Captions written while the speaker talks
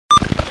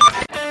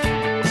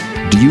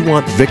you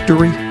want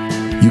victory?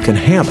 You can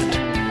have it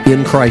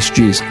in Christ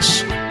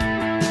Jesus.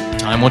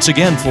 Time once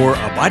again for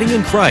Abiding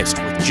in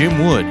Christ with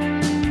Jim Wood.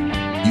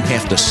 You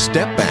have to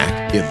step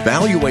back,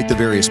 evaluate the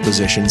various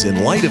positions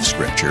in light of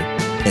Scripture,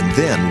 and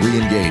then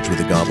re-engage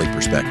with a godly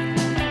perspective.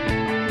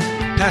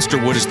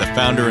 Pastor Wood is the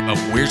founder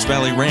of Wears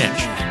Valley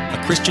Ranch,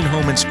 a Christian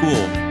home and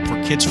school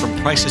for kids from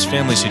crisis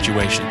family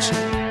situations.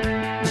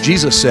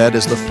 Jesus said,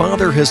 "As the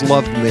Father has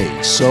loved me,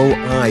 so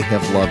I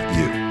have loved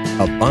you.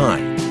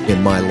 Abide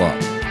in my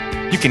love."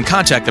 You can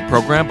contact the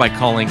program by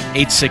calling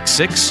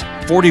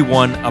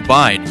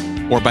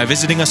 866-41-ABIDE or by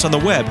visiting us on the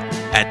web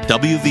at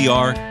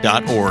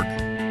wvr.org.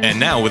 And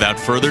now, without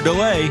further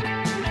delay,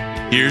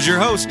 here's your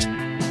host,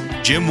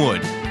 Jim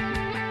Wood.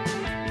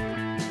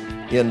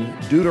 In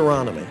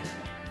Deuteronomy,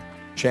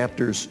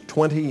 chapters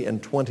 20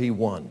 and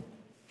 21,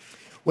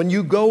 when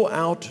you go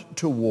out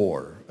to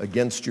war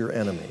against your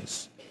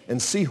enemies and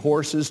see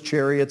horses,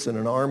 chariots, and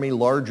an army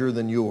larger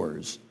than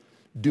yours,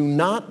 do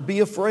not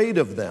be afraid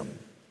of them.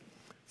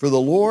 For the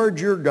Lord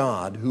your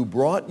God, who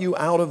brought you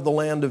out of the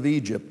land of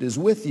Egypt, is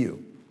with you.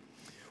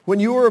 When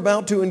you are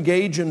about to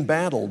engage in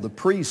battle, the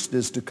priest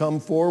is to come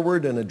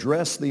forward and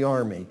address the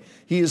army.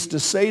 He is to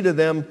say to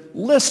them,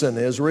 "Listen,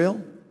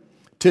 Israel,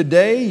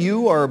 today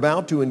you are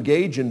about to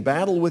engage in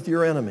battle with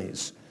your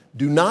enemies.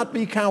 Do not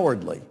be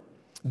cowardly.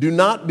 Do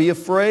not be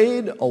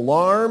afraid,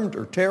 alarmed,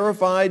 or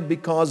terrified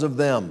because of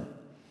them.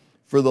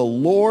 For the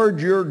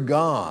Lord your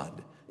God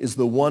is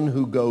the one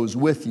who goes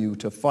with you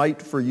to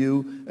fight for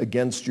you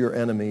against your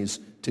enemies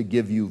to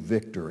give you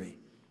victory."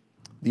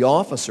 The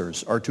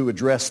officers are to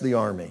address the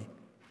army.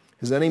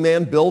 "Has any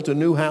man built a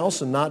new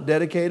house and not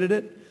dedicated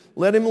it?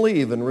 Let him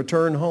leave and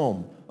return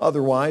home.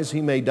 Otherwise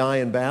he may die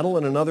in battle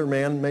and another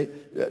man may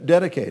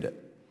dedicate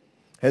it.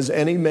 Has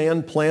any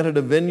man planted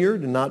a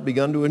vineyard and not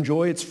begun to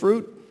enjoy its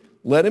fruit?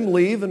 Let him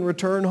leave and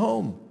return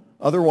home.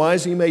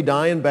 Otherwise he may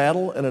die in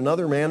battle and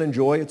another man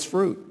enjoy its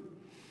fruit.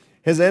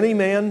 Has any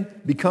man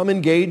become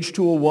engaged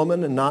to a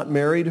woman and not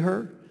married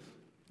her?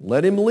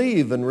 Let him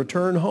leave and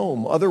return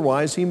home.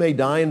 Otherwise he may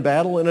die in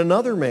battle and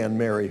another man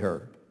marry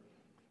her."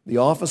 The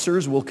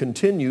officers will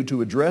continue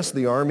to address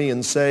the army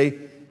and say,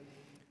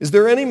 "Is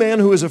there any man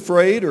who is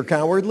afraid or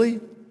cowardly?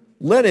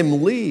 Let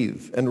him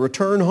leave and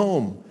return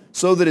home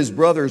so that his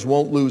brothers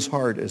won't lose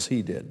heart as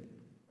he did."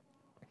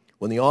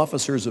 When the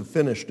officers have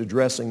finished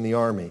addressing the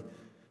army,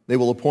 they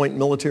will appoint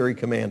military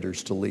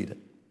commanders to lead it.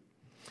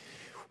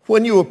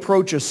 When you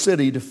approach a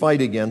city to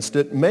fight against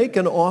it, make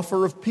an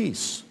offer of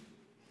peace.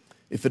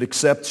 If it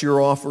accepts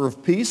your offer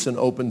of peace and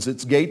opens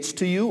its gates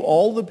to you,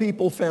 all the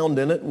people found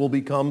in it will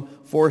become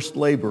forced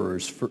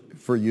laborers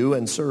for you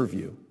and serve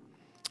you.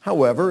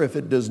 However, if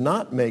it does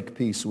not make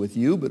peace with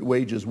you but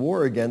wages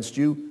war against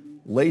you,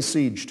 lay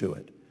siege to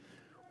it.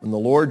 When the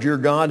Lord your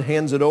God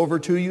hands it over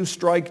to you,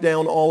 strike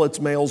down all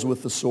its males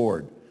with the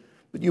sword.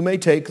 But you may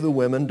take the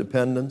women,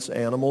 dependents,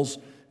 animals,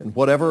 and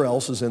whatever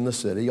else is in the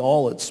city,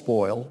 all its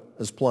spoil,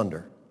 as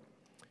plunder.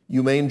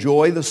 You may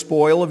enjoy the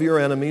spoil of your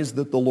enemies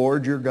that the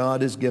Lord your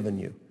God has given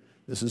you.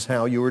 This is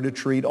how you are to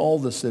treat all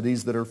the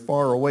cities that are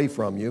far away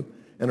from you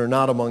and are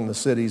not among the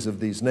cities of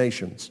these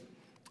nations.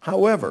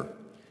 However,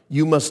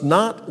 you must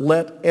not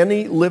let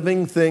any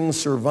living thing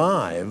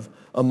survive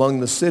among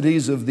the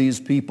cities of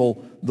these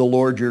people the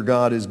Lord your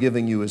God is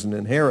giving you as an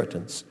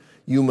inheritance.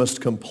 You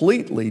must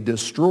completely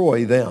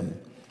destroy them: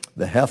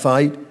 the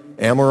Hethite,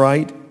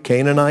 Amorite,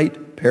 Canaanite,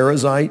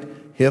 Perizzite,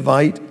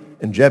 Hivite,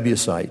 and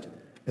Jebusite,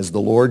 as the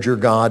Lord your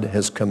God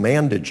has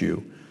commanded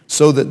you,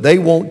 so that they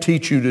won't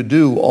teach you to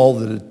do all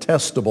the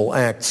detestable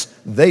acts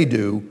they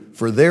do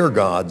for their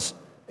gods,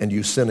 and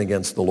you sin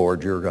against the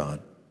Lord your God.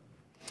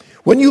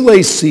 When you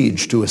lay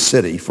siege to a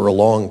city for a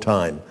long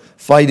time,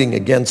 fighting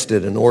against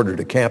it in order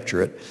to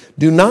capture it,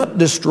 do not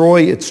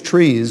destroy its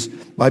trees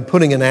by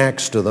putting an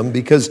axe to them,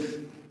 because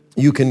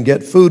you can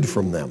get food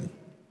from them.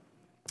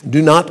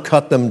 Do not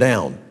cut them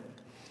down.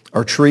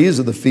 Are trees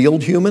of the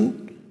field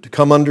human to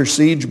come under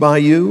siege by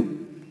you?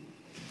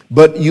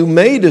 But you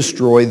may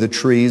destroy the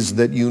trees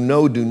that you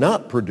know do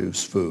not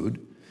produce food.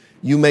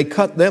 You may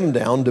cut them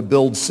down to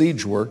build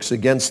siege works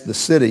against the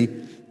city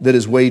that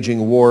is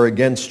waging war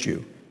against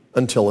you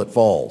until it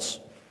falls.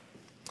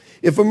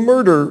 If a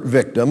murder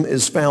victim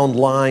is found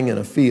lying in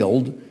a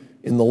field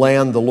in the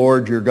land the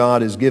Lord your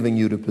God is giving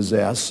you to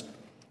possess,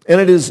 and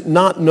it is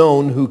not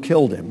known who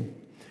killed him,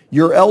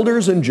 your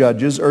elders and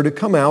judges are to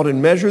come out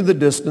and measure the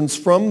distance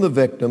from the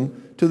victim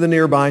to the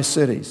nearby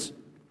cities.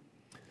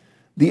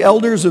 The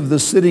elders of the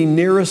city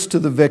nearest to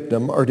the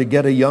victim are to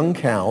get a young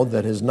cow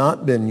that has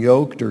not been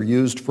yoked or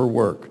used for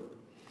work.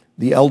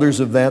 The elders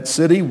of that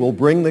city will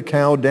bring the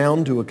cow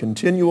down to a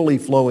continually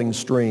flowing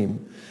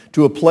stream,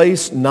 to a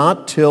place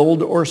not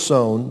tilled or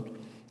sown,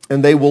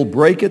 and they will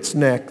break its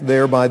neck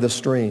there by the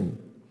stream.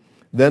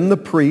 Then the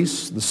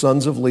priests, the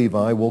sons of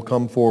Levi, will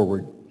come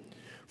forward.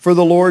 For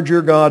the Lord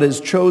your God has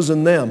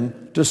chosen them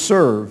to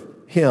serve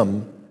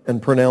him and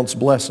pronounce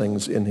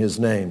blessings in his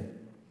name.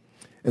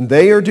 And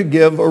they are to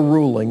give a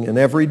ruling in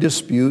every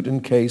dispute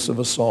and case of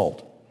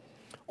assault.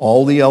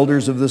 All the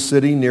elders of the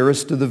city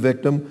nearest to the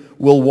victim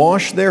will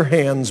wash their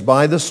hands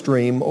by the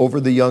stream over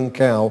the young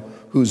cow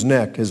whose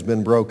neck has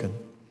been broken.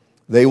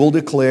 They will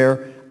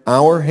declare,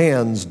 our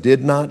hands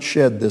did not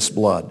shed this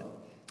blood.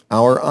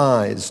 Our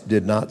eyes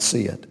did not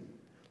see it.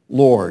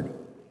 Lord,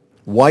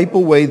 wipe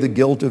away the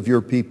guilt of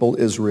your people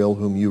Israel,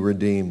 whom you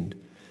redeemed,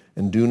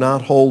 and do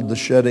not hold the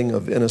shedding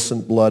of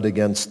innocent blood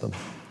against them.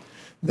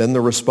 Then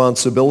the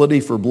responsibility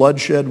for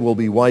bloodshed will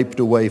be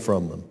wiped away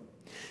from them.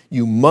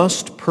 You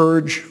must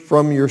purge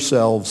from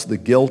yourselves the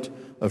guilt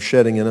of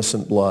shedding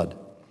innocent blood,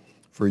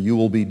 for you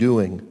will be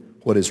doing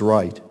what is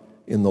right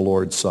in the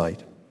Lord's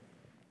sight.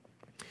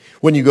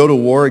 When you go to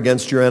war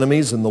against your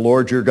enemies and the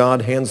Lord your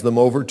God hands them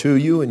over to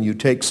you and you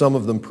take some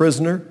of them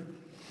prisoner,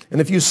 and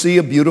if you see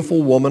a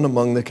beautiful woman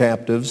among the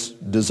captives,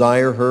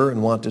 desire her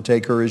and want to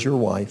take her as your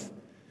wife,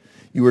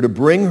 you are to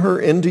bring her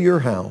into your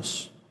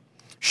house.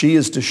 She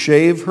is to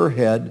shave her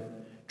head,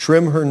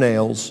 trim her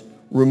nails,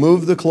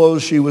 remove the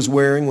clothes she was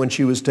wearing when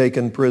she was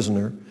taken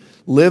prisoner,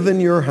 live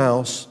in your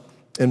house,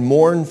 and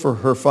mourn for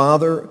her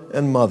father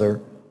and mother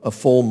a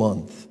full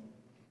month.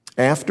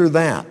 After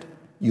that,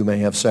 you may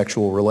have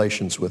sexual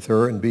relations with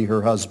her and be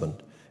her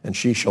husband, and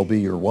she shall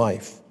be your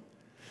wife.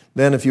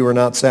 Then if you are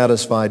not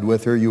satisfied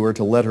with her, you are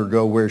to let her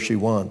go where she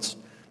wants,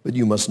 but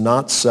you must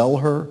not sell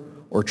her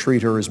or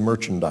treat her as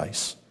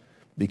merchandise,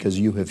 because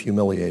you have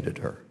humiliated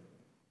her.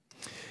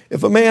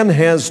 If a man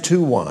has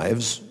two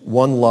wives,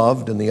 one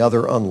loved and the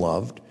other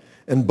unloved,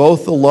 and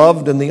both the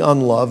loved and the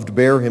unloved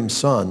bear him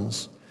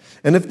sons,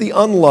 and if the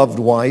unloved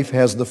wife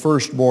has the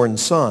firstborn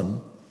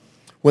son,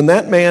 when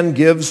that man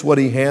gives what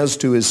he has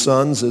to his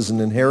sons as an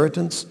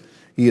inheritance,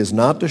 he is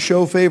not to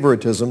show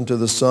favoritism to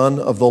the son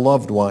of the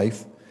loved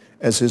wife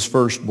as his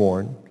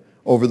firstborn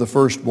over the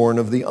firstborn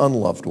of the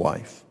unloved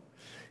wife.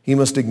 He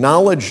must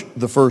acknowledge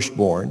the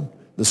firstborn,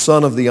 the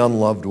son of the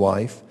unloved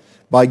wife,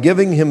 by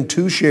giving him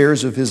 2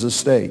 shares of his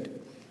estate,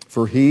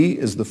 for he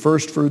is the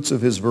firstfruits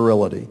of his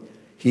virility.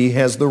 He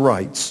has the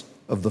rights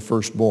of the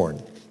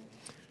firstborn.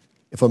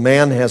 If a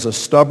man has a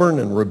stubborn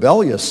and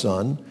rebellious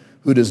son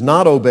who does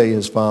not obey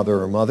his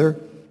father or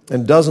mother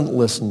and doesn't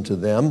listen to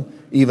them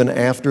even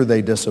after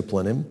they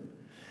discipline him,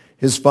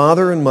 his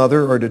father and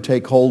mother are to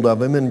take hold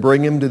of him and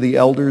bring him to the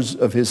elders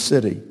of his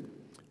city,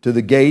 to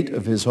the gate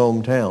of his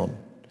hometown.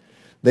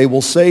 They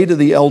will say to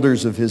the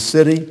elders of his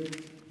city,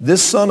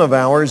 this son of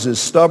ours is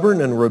stubborn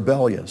and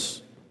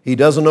rebellious. He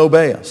doesn't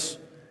obey us.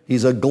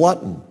 He's a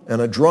glutton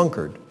and a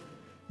drunkard.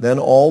 Then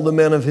all the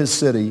men of his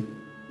city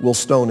will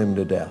stone him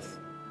to death.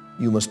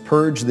 You must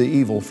purge the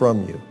evil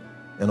from you,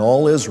 and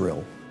all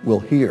Israel will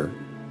hear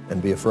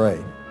and be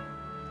afraid.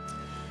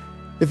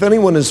 If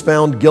anyone is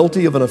found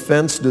guilty of an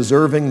offense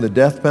deserving the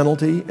death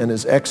penalty and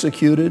is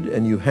executed,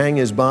 and you hang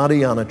his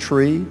body on a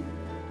tree,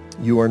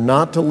 you are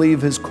not to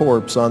leave his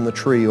corpse on the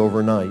tree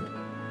overnight,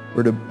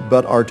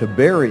 but are to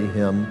bury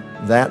him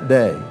that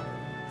day.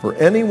 For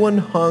anyone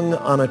hung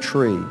on a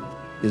tree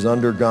is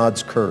under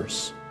God's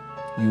curse.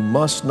 You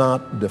must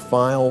not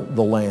defile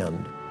the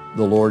land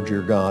the Lord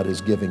your God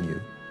is giving you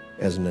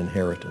as an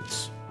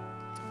inheritance.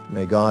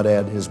 May God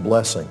add his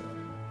blessing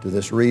to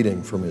this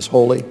reading from his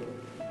holy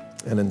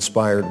and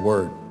inspired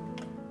word.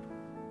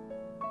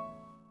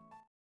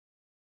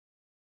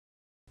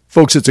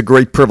 Folks, it's a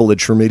great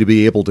privilege for me to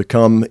be able to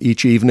come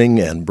each evening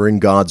and bring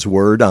God's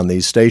Word on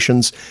these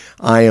stations.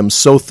 I am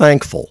so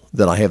thankful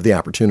that I have the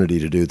opportunity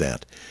to do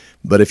that.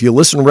 But if you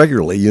listen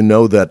regularly, you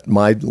know that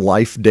my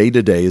life day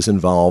to day is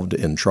involved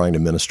in trying to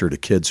minister to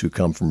kids who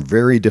come from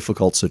very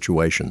difficult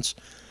situations.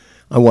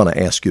 I want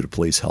to ask you to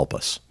please help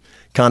us.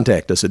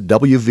 Contact us at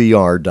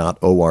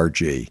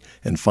wvr.org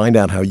and find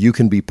out how you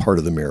can be part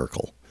of the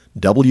miracle.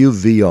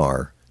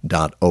 wvr.org.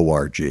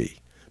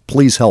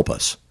 Please help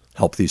us.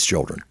 Help these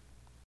children.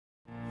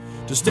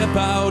 To step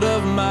out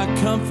of my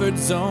comfort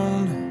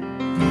zone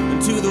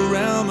into the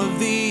realm of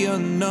the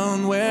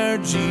unknown where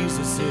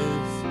Jesus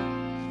is.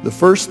 The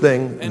first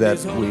thing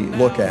that we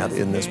look at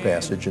in this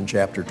passage in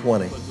chapter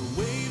 20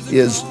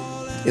 is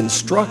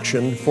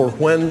instruction for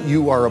when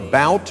you are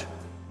about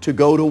to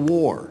go to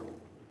war.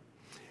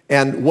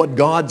 And what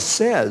God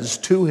says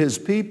to his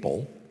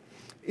people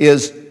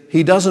is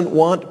he doesn't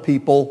want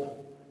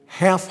people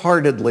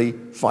half-heartedly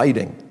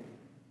fighting.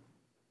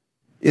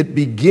 It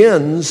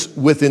begins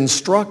with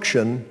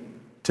instruction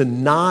to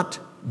not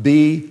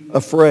be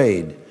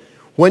afraid.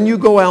 When you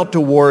go out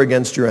to war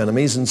against your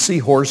enemies and see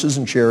horses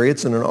and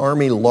chariots and an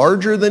army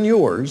larger than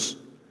yours,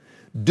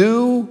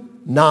 do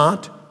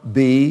not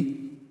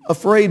be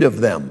afraid of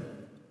them.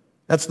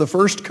 That's the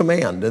first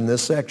command in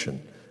this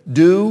section.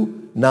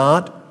 Do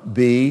not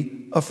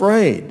be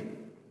afraid.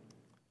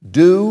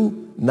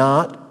 Do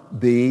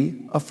not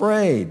be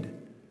afraid.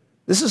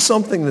 This is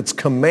something that's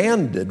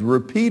commanded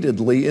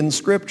repeatedly in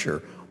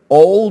Scripture,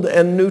 Old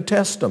and New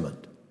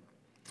Testament.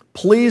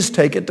 Please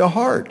take it to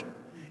heart.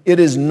 It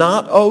is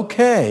not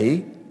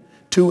okay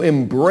to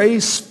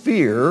embrace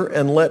fear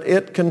and let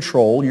it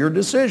control your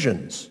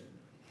decisions.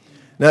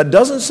 Now, it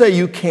doesn't say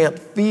you can't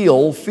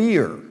feel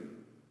fear.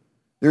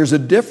 There's a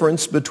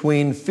difference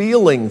between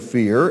feeling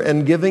fear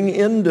and giving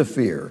in to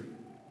fear.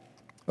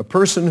 A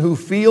person who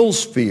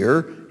feels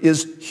fear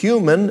is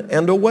human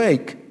and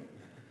awake.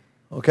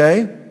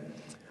 Okay?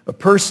 A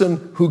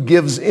person who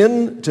gives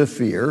in to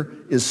fear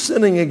is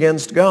sinning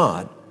against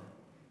God.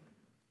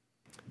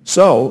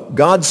 So,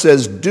 God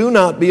says, do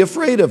not be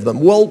afraid of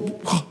them. Well,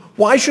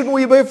 why shouldn't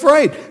we be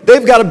afraid?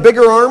 They've got a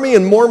bigger army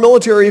and more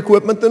military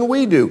equipment than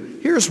we do.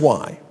 Here's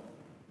why.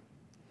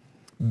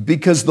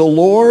 Because the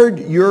Lord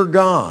your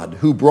God,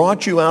 who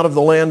brought you out of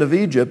the land of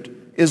Egypt,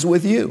 is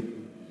with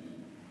you.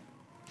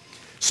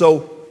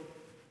 So,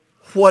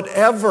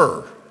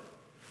 whatever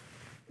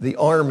the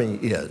army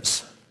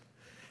is,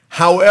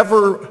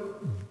 however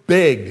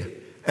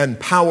big and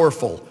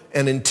powerful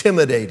and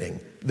intimidating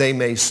they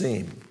may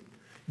seem,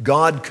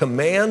 God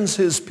commands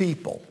his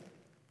people,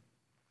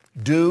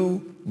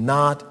 do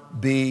not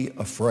be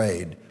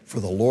afraid, for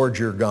the Lord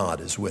your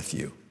God is with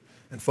you.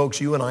 And folks,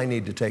 you and I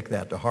need to take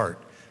that to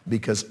heart,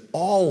 because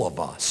all of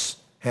us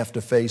have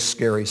to face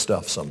scary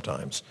stuff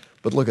sometimes.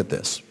 But look at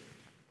this.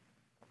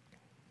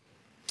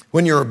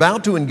 When you're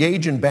about to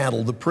engage in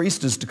battle, the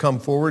priest is to come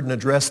forward and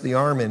address the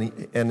army,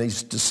 and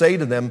he's to say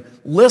to them,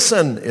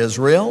 listen,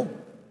 Israel,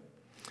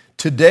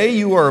 today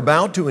you are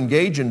about to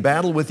engage in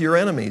battle with your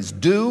enemies.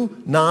 Do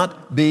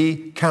not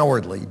be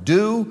cowardly.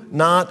 Do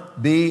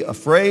not be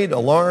afraid,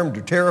 alarmed,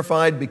 or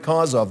terrified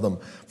because of them.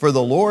 For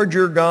the Lord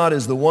your God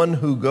is the one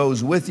who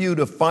goes with you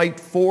to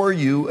fight for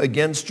you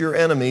against your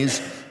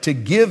enemies, to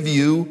give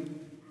you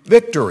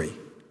victory.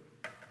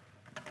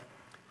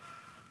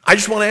 I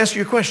just want to ask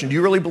you a question. Do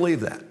you really believe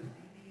that?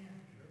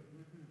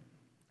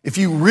 If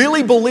you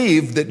really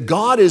believe that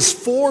God is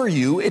for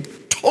you,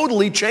 it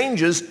totally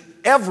changes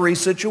every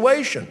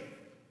situation.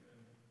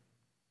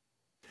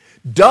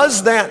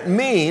 Does that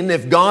mean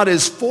if God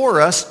is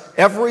for us,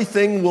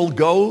 everything will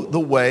go the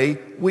way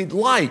we'd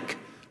like?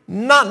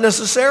 Not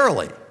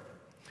necessarily.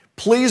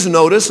 Please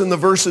notice in the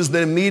verses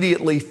that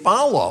immediately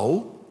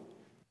follow,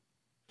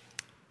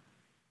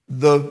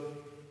 the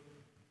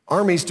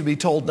army's to be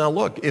told, now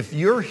look, if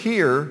you're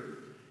here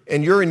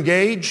and you're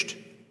engaged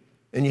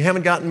and you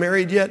haven't gotten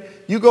married yet,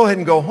 you go ahead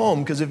and go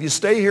home, because if you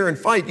stay here and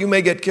fight, you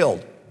may get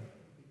killed.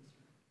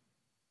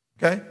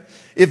 Okay?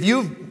 If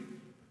you've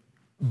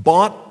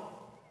bought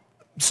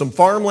some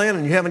farmland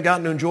and you haven't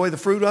gotten to enjoy the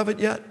fruit of it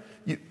yet,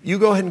 you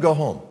go ahead and go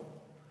home.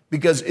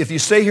 Because if you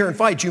stay here and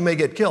fight, you may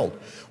get killed.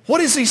 What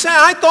does he say?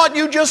 I thought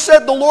you just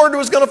said the Lord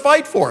was going to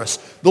fight for us.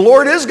 The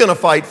Lord is going to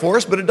fight for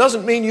us, but it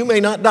doesn't mean you may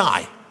not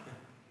die.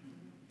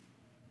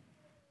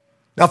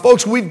 Now,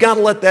 folks, we've got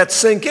to let that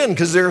sink in,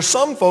 because there are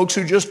some folks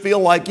who just feel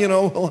like,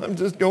 well, I'm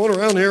just going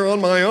around here on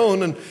my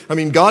own.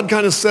 And God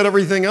kind of set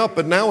everything up,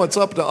 but now it's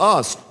up to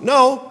us.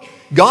 No,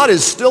 God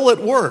is still at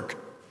work.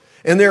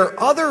 And there are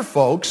other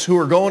folks who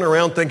are going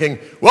around thinking,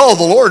 well,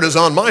 the Lord is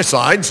on my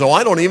side, so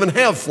I don't even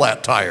have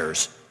flat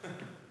tires.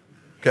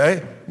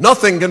 Okay?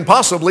 Nothing can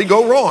possibly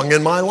go wrong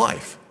in my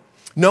life.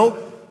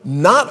 No,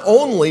 not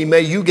only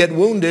may you get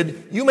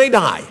wounded, you may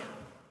die.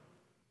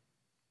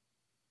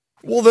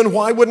 Well, then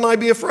why wouldn't I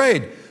be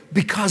afraid?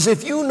 Because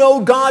if you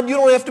know God, you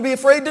don't have to be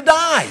afraid to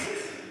die.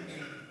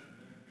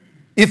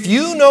 If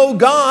you know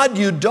God,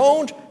 you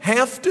don't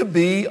have to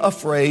be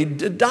afraid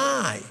to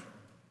die.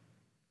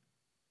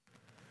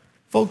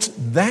 Folks,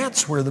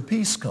 that's where the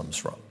peace comes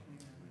from.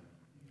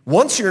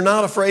 Once you're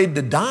not afraid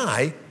to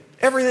die,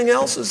 everything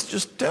else is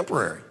just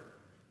temporary,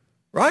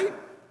 right?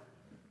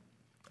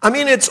 I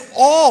mean, it's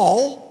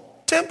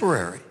all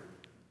temporary.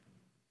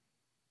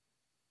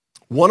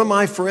 One of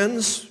my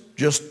friends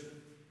just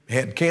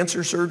had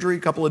cancer surgery a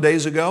couple of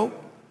days ago,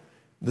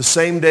 the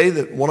same day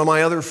that one of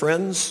my other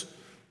friends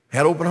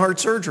had open heart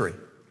surgery.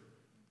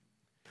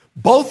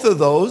 Both of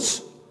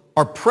those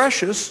are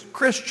precious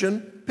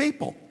Christian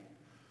people.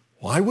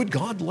 Why would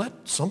God let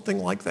something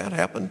like that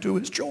happen to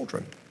his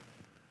children?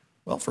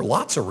 Well, for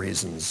lots of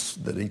reasons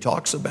that he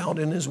talks about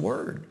in his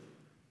word.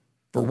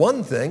 For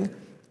one thing,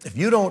 if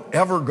you don't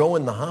ever go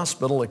in the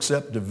hospital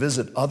except to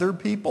visit other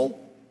people,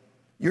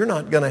 you're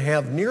not going to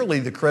have nearly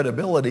the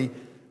credibility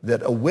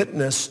that a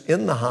witness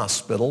in the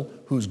hospital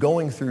who's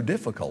going through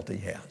difficulty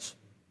has.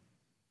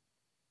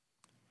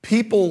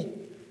 People,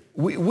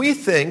 we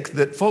think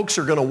that folks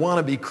are going to want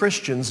to be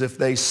Christians if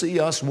they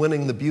see us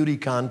winning the beauty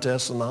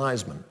contest and the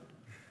Heisman.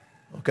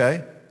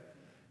 Okay?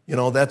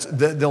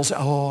 They'll say,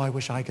 oh, I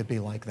wish I could be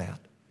like that.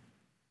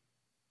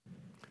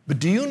 But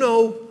do you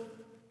know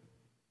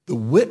the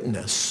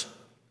witness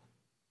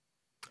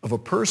of a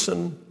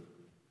person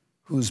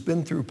who's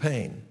been through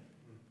pain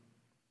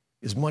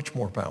is much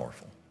more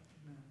powerful?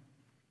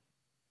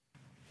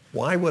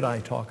 Why would I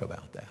talk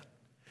about that?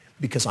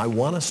 Because I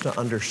want us to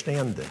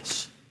understand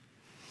this.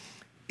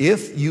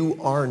 If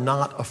you are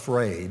not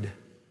afraid,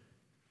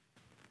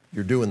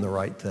 you're doing the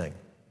right thing.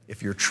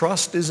 If your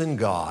trust is in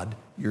God,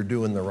 you're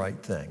doing the right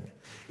thing.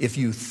 If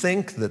you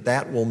think that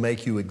that will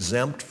make you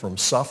exempt from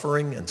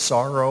suffering and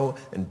sorrow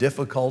and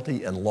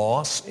difficulty and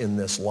loss in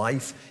this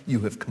life,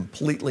 you have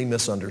completely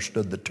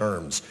misunderstood the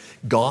terms.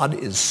 God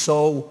is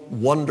so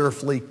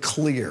wonderfully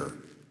clear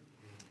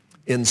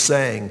in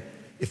saying,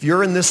 if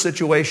you're in this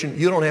situation,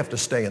 you don't have to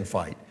stay and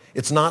fight.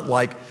 It's not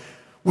like,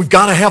 we've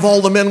got to have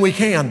all the men we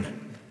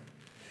can.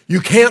 You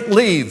can't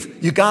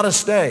leave. You got to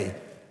stay.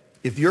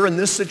 If you're in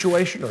this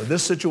situation or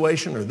this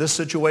situation or this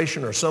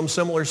situation or some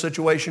similar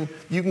situation,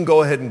 you can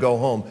go ahead and go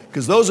home.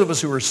 Because those of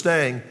us who are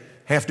staying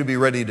have to be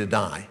ready to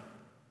die.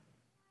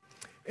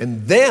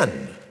 And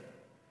then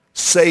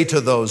say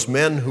to those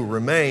men who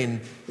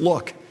remain,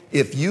 look,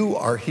 if you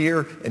are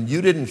here and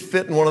you didn't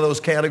fit in one of those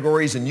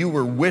categories and you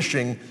were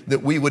wishing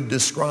that we would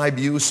describe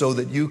you so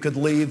that you could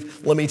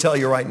leave, let me tell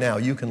you right now,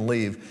 you can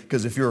leave,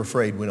 because if you're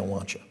afraid, we don't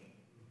want you.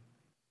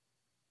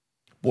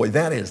 Boy,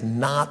 that is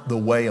not the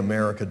way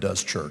America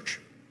does church.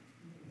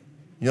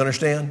 You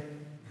understand?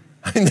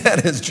 I mean,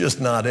 that is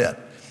just not it.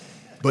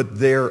 But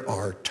there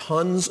are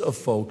tons of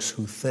folks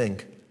who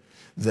think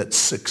that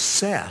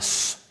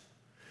success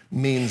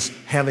means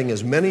having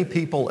as many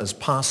people as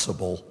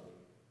possible,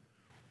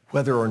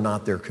 whether or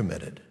not they're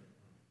committed.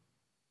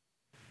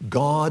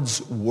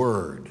 God's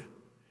word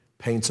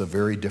paints a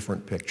very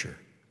different picture.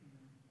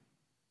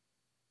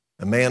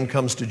 A man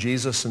comes to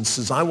Jesus and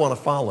says, I want to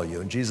follow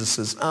you. And Jesus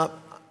says,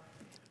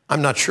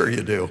 I'm not sure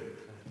you do.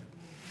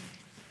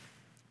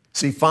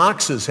 See,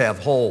 foxes have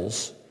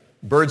holes.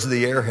 Birds of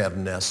the air have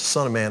nests. The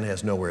Son of Man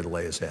has nowhere to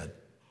lay his head.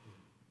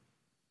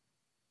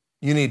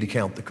 You need to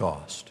count the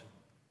cost.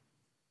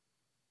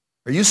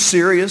 Are you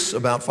serious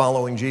about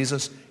following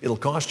Jesus? It'll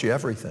cost you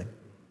everything.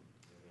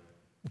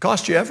 It'll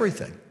cost you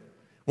everything.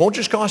 It won't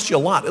just cost you a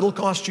lot. It'll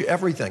cost you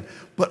everything.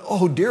 But,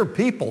 oh, dear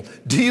people,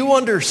 do you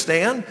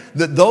understand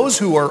that those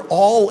who are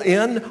all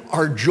in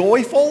are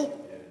joyful?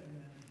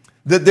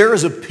 That there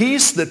is a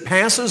peace that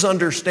passes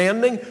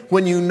understanding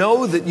when you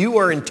know that you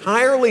are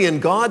entirely in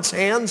God's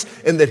hands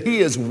and that he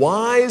is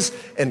wise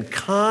and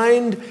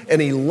kind and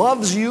he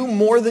loves you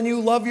more than you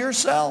love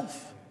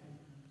yourself.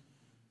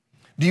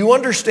 Do you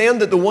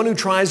understand that the one who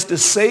tries to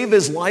save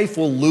his life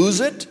will lose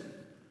it,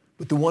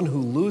 but the one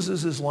who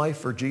loses his life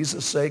for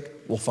Jesus' sake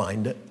will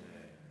find it?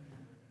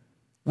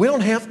 We don't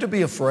have to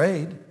be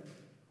afraid.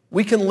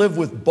 We can live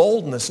with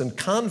boldness and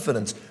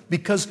confidence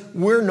because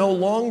we're no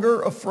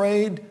longer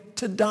afraid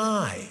to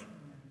die.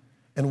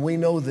 And we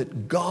know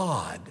that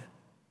God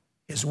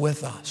is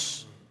with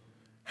us.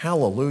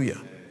 Hallelujah.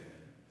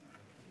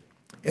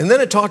 And then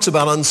it talks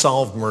about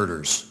unsolved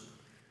murders.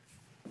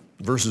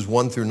 Verses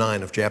 1 through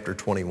 9 of chapter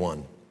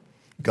 21.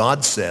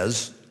 God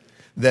says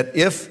that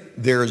if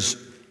there's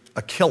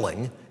a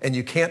killing and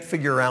you can't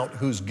figure out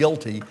who's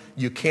guilty,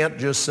 you can't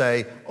just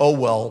say, oh,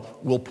 well,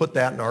 we'll put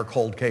that in our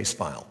cold case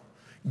file.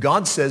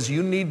 God says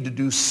you need to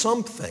do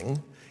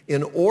something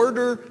in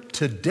order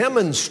to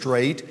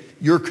demonstrate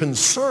your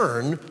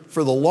concern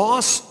for the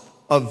loss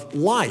of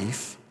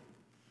life,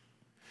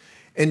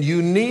 and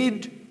you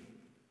need,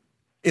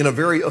 in a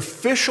very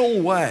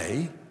official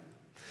way,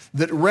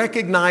 that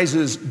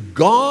recognizes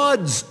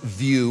God's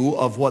view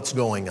of what's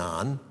going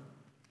on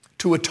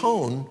to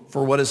atone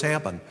for what has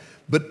happened.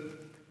 But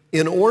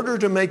in order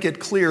to make it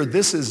clear,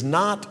 this is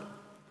not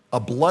a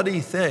bloody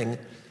thing.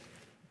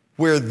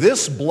 Where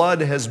this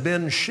blood has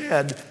been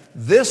shed,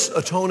 this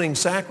atoning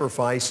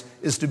sacrifice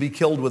is to be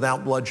killed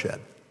without bloodshed.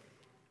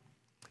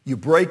 You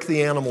break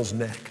the animal's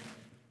neck.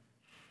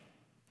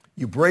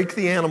 You break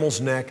the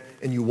animal's neck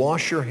and you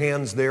wash your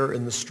hands there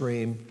in the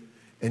stream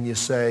and you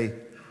say,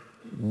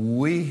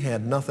 we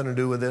had nothing to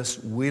do with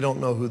this. We don't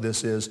know who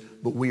this is,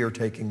 but we are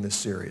taking this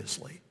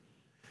seriously.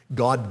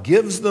 God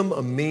gives them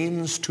a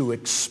means to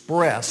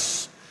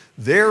express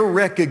their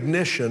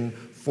recognition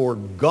for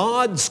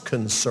God's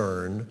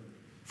concern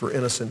for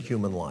innocent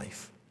human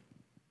life.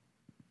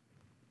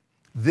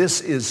 This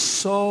is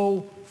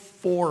so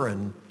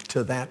foreign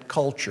to that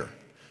culture,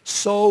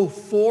 so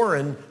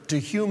foreign to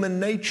human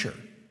nature.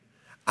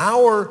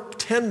 Our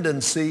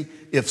tendency,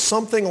 if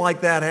something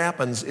like that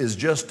happens, is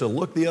just to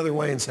look the other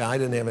way and say, I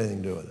didn't have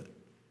anything to do with it.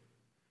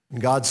 And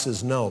God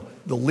says, no,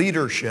 the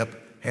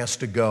leadership has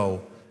to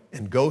go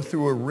and go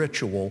through a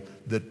ritual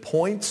that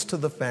points to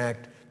the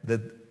fact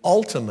that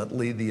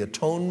ultimately the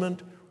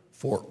atonement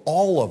for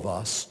all of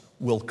us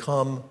will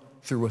come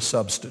through a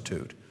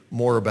substitute.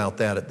 More about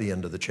that at the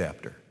end of the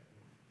chapter.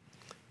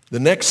 The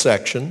next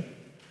section,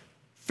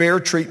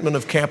 fair treatment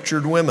of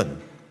captured women,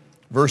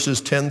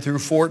 verses 10 through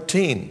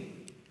 14.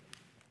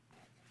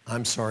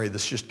 I'm sorry,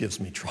 this just gives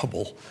me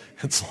trouble.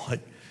 It's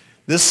like,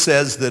 this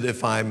says that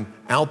if I'm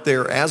out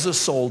there as a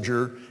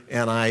soldier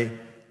and I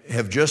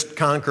have just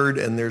conquered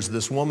and there's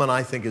this woman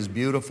I think is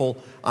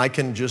beautiful, I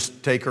can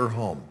just take her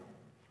home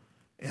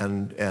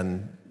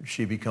and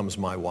she becomes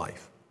my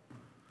wife.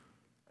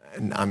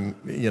 And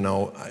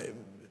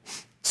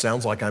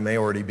sounds like I may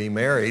already be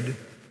married.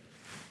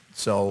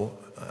 So,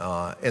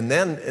 and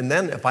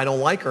then if I don't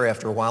like her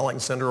after a while, I can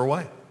send her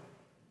away.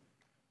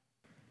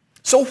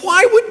 So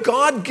why would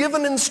God give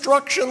an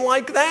instruction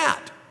like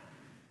that?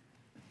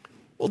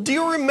 Well, do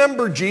you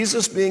remember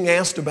Jesus being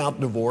asked about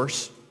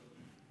divorce?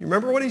 You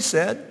remember what he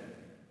said?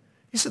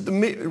 He said the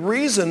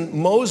reason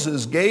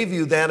Moses gave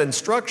you that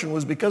instruction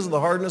was because of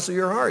the hardness of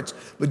your hearts.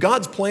 But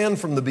God's plan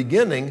from the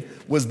beginning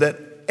was that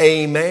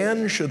a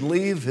man should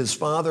leave his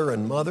father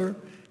and mother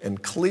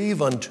and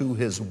cleave unto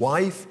his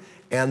wife,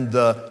 and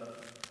the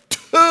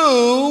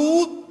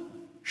two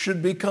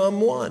should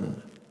become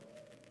one.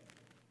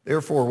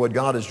 Therefore, what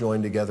God has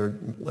joined together,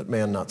 let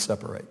man not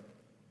separate.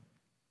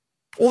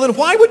 Well, then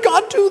why would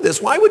God do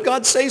this? Why would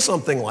God say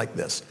something like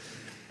this?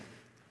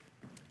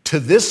 To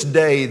this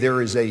day,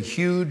 there is a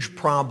huge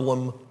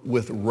problem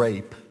with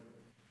rape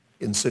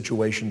in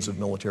situations of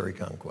military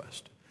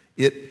conquest.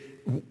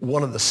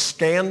 One of the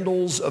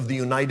scandals of the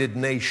United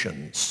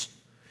Nations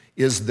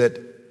is that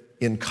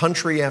in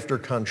country after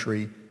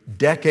country,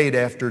 decade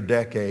after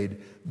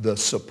decade, the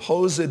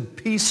supposed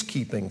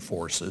peacekeeping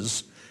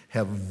forces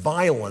have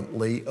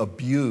violently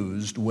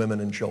abused women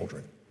and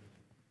children.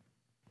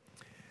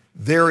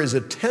 There is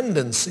a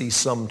tendency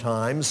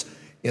sometimes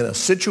in a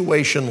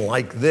situation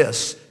like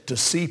this to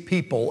see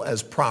people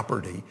as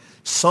property,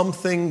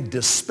 something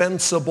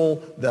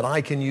dispensable that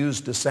I can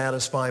use to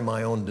satisfy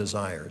my own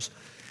desires.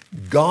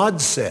 God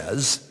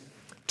says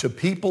to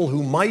people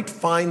who might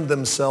find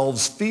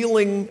themselves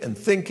feeling and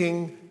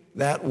thinking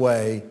that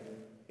way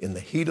in the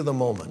heat of the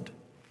moment,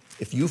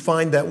 if you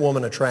find that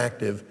woman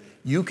attractive,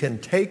 you can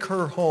take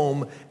her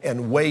home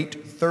and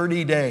wait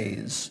 30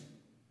 days,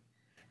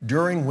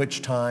 during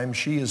which time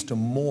she is to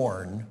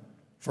mourn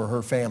for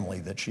her family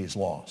that she's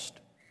lost.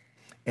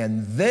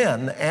 And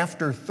then,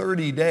 after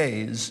 30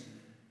 days,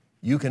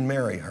 you can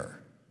marry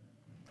her.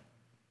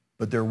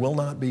 But there will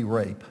not be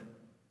rape.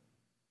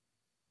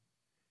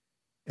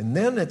 And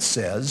then it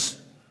says,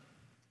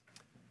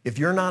 if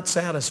you're not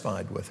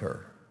satisfied with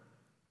her,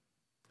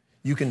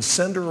 you can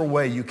send her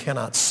away. You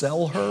cannot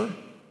sell her.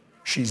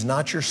 She's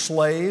not your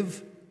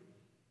slave.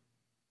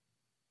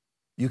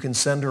 You can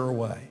send her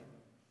away.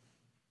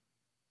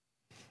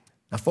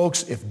 Now,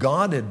 folks, if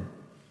God had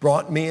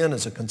brought me in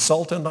as a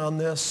consultant on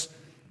this,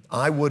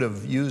 I would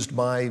have used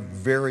my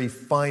very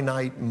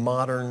finite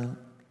modern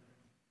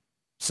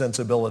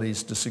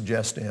sensibilities to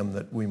suggest to him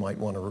that we might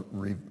want to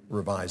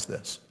revise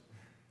this.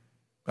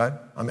 Okay?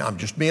 I mean, I'm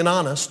just being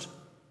honest.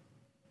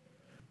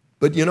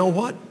 But you know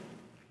what?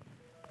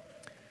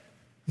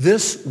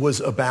 This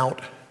was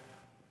about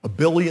 1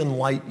 billion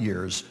light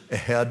years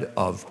ahead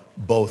of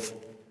both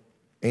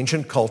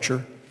ancient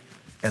culture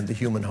and the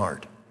human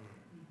heart.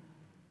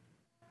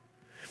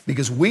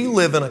 Because we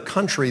live in a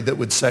country that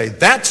would say,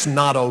 that's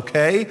not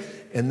okay,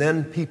 and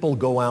then people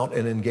go out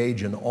and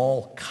engage in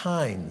all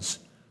kinds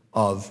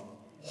of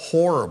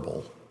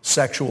horrible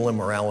sexual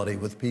immorality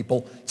with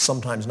people,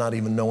 sometimes not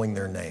even knowing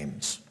their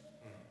names.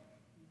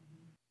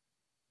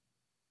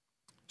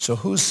 So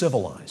who's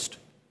civilized?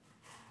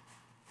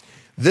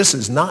 This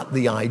is not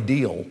the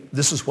ideal.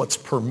 This is what's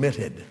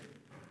permitted.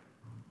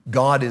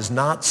 God is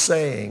not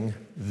saying,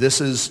 this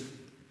is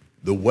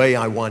the way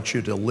I want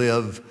you to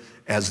live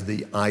as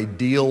the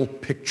ideal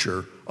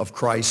picture of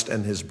Christ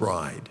and his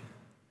bride.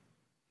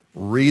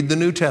 Read the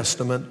New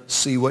Testament,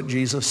 see what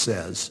Jesus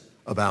says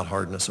about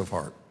hardness of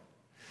heart.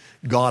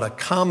 God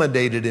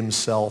accommodated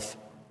himself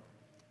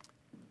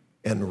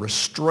and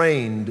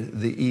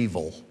restrained the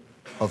evil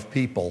of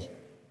people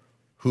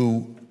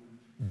who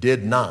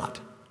did not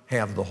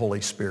have the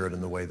Holy Spirit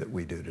in the way that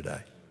we do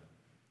today.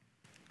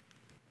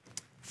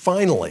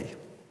 Finally,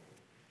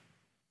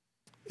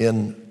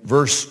 in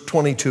verse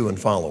 22 and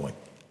following,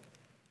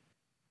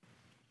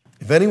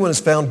 if anyone is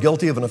found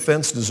guilty of an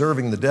offense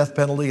deserving the death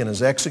penalty and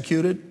is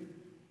executed,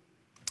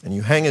 and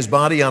you hang his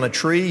body on a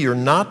tree, you're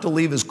not to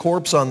leave his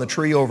corpse on the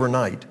tree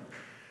overnight,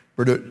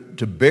 but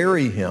to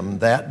bury him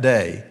that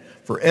day.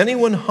 For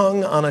anyone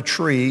hung on a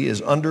tree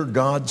is under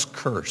God's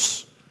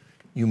curse.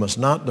 You must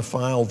not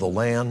defile the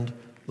land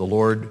the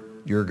Lord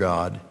your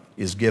God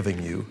is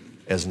giving you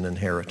as an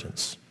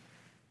inheritance.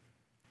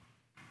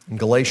 In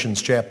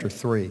Galatians chapter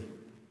 3,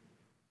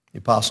 the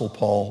Apostle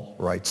Paul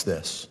writes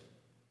this: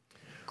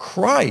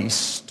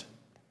 Christ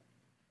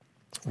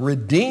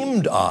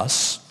redeemed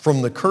us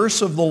from the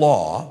curse of the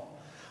law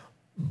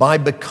by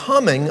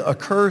becoming a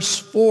curse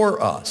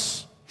for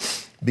us,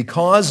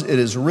 because it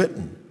is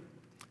written,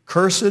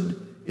 cursed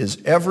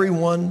is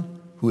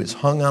everyone who is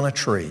hung on a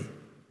tree.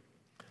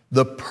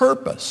 The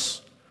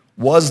purpose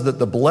was that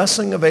the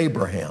blessing of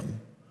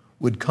Abraham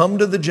would come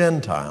to the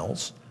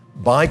Gentiles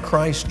by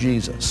Christ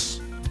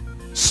Jesus,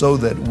 so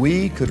that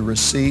we could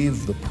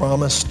receive the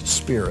promised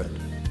Spirit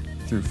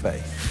through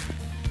faith.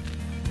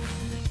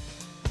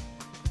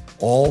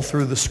 All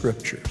through the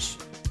Scriptures,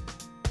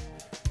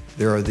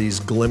 there are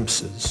these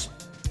glimpses,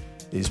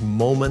 these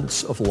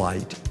moments of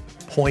light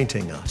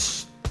pointing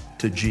us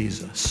to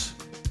Jesus,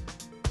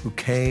 who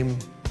came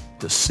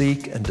to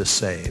seek and to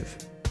save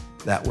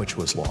that which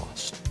was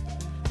lost.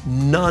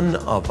 None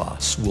of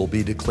us will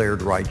be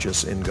declared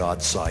righteous in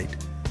God's sight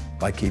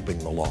by keeping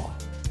the law,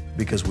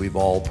 because we've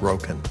all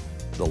broken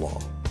the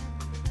law.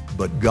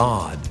 But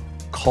God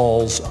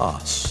calls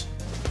us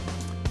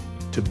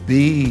to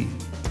be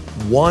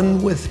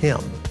one with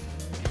him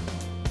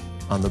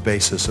on the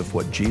basis of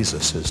what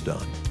Jesus has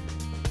done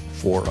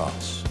for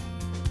us.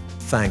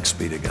 Thanks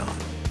be to God.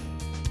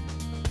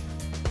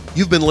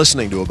 You've been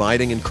listening to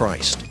Abiding in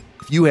Christ.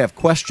 If you have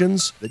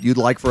questions that you'd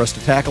like for us to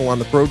tackle on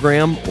the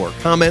program or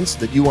comments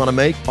that you want to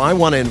make, I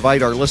want to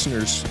invite our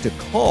listeners to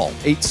call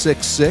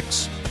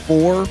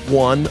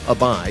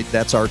 866-41-ABIDE.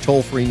 That's our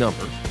toll-free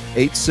number,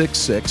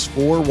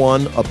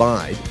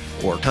 866-41-ABIDE.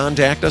 or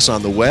contact us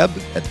on the web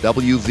at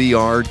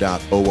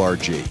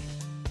wvr.org.